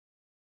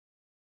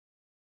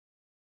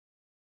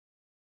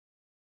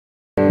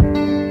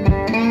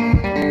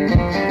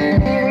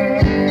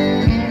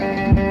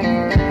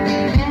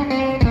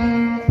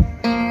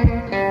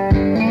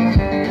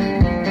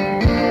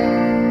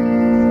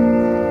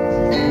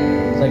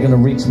going to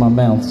reach my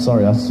mouth.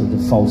 Sorry, I sort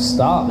of false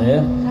start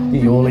there.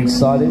 Get you all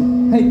excited.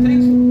 Hey,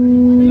 thanks.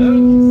 Hello?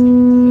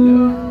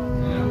 Hello?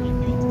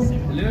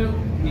 Hello?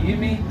 Can you hear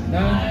me? No?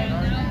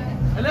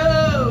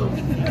 Hello?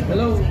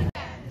 Hello?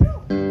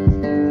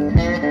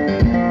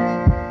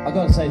 I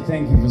got to say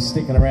thank you for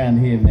sticking around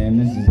here, man.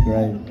 This is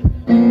great.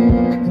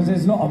 Because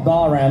there's not a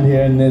bar around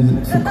here, and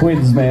there's, for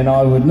quids, man,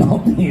 I would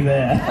not be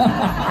there.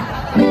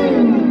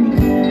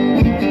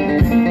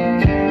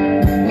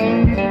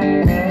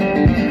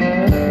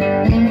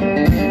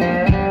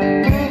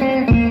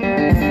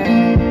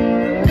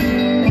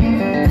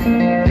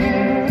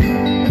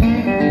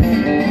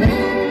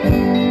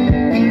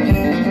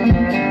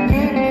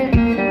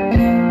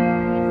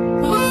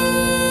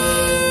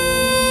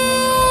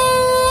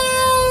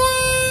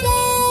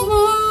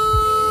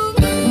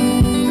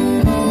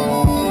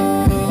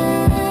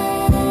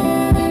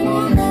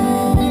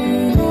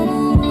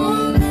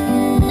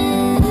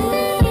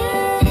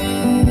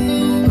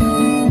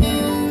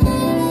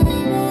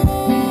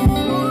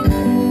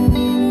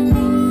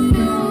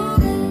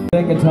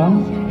 Guitar?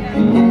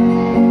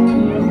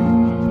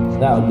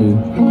 That'll do.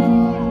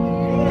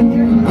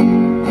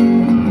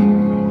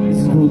 This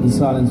is called The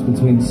Silence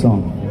Between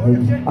Song.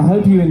 I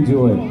hope you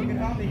enjoy it.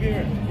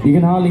 You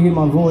can hardly hear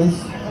my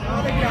voice.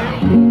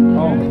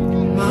 Oh.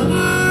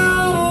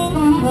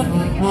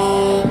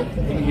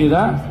 Can you hear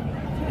that?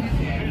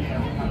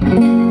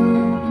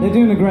 They're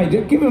doing a great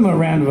job. Give them a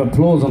round of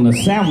applause on the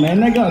sound, man.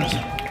 They got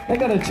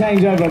to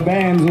change over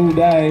bands all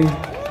day.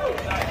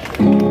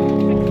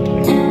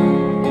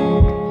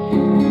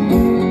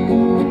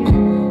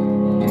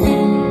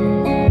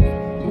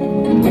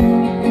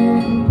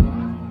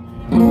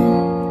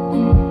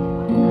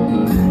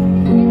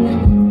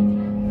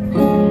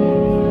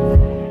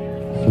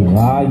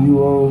 Are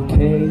you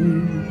okay?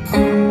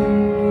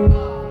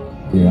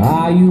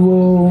 Are you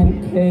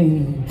okay?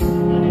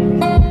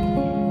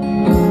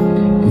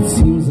 It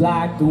seems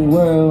like the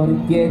world,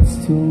 it gets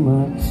too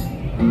much.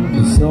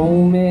 There's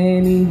so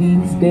many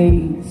these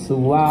days,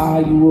 so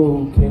are you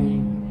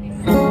okay?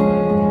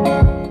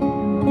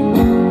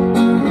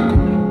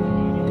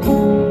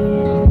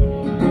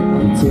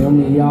 Tell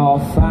me you're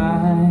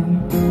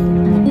fine.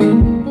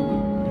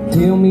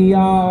 Tell me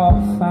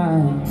you're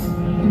fine.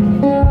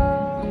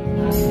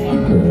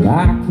 But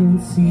I can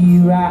see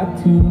right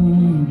through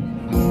you.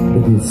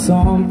 But there's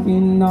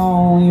something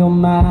on your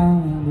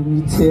mind, and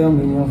you tell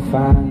me you're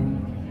fine.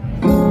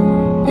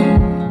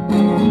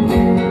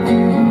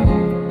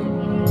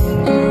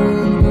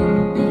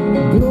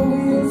 Though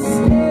you're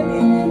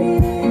standing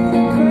in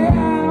the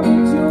crowd,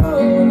 but you're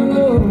all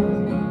alone.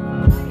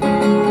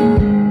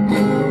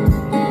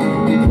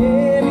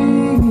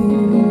 Carrying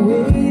the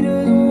weight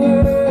of the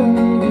world.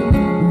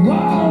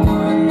 All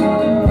on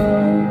your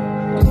own.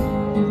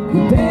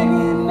 You're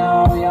begging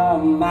on your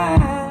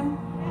mind,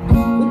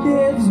 but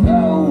there's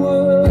no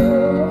word.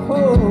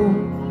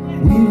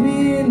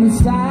 We're in the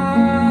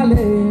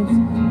silence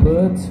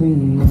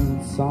between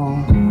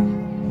songs.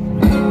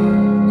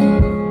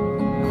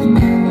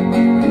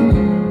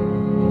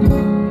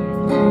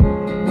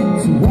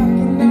 So what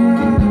can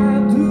I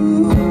do?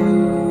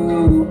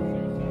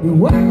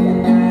 What can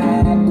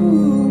I do?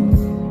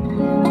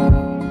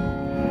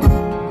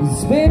 You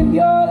spend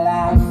your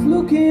life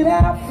looking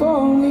out for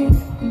me,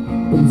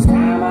 but it's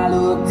time I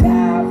looked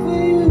out for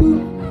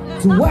you.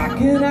 So what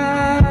can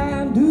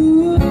I do?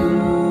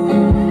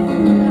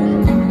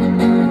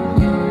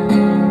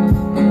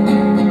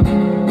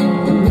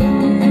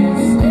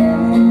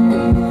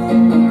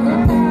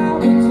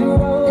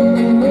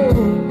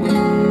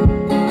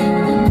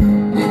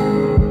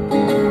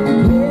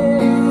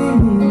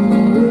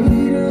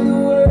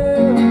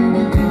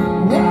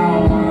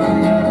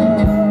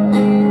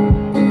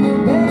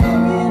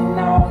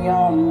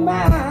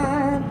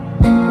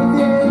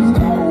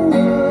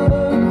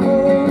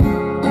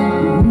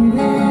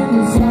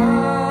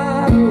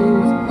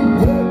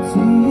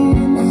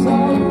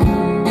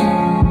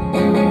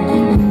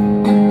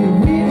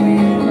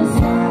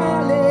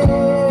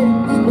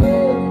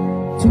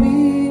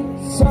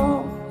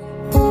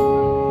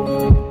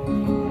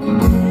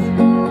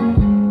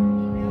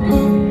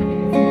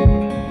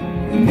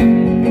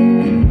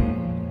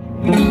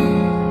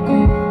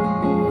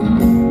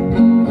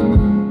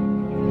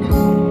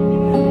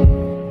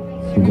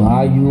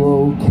 Are you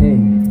okay?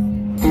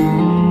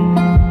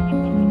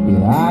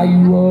 Yeah, are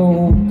you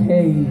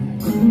okay?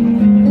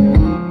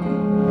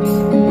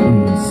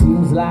 It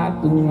seems like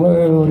the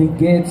world, it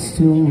gets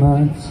too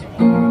much.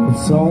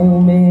 There's so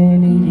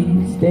many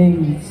these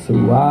days, so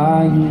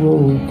are you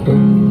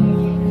okay?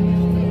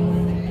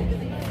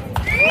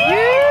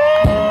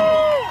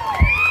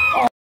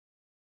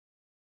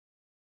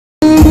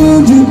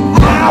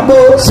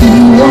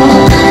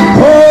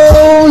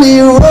 Holy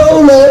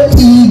roller,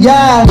 he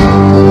got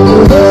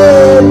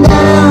head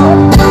down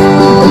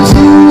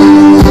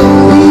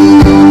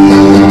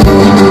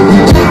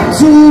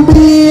to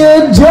be a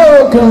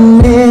joker,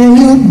 man.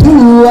 You do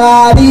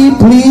what he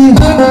please.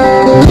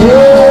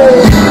 Yeah.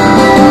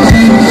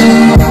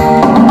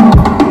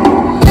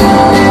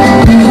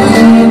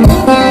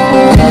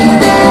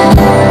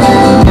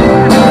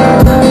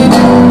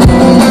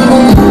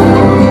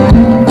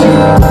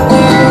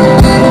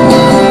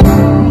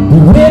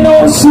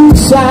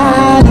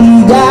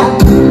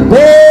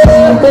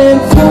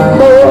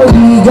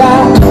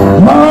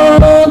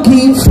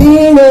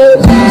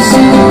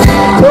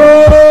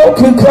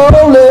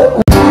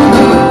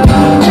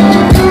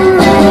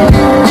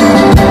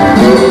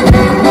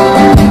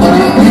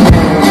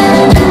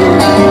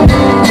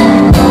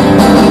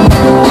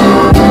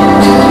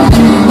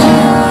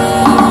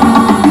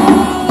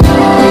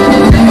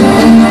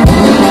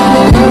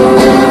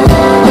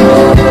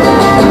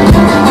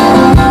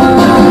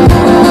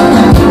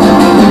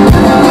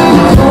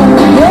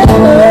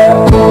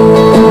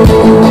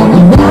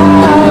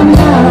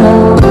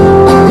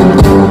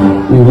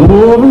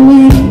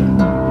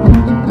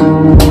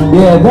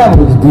 that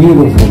was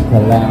beautiful,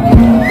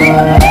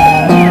 Caloundra.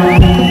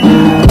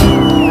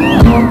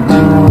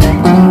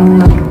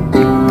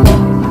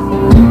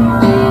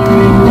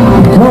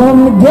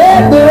 Come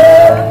together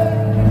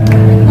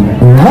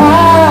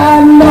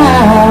right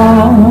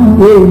now,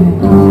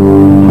 yeah.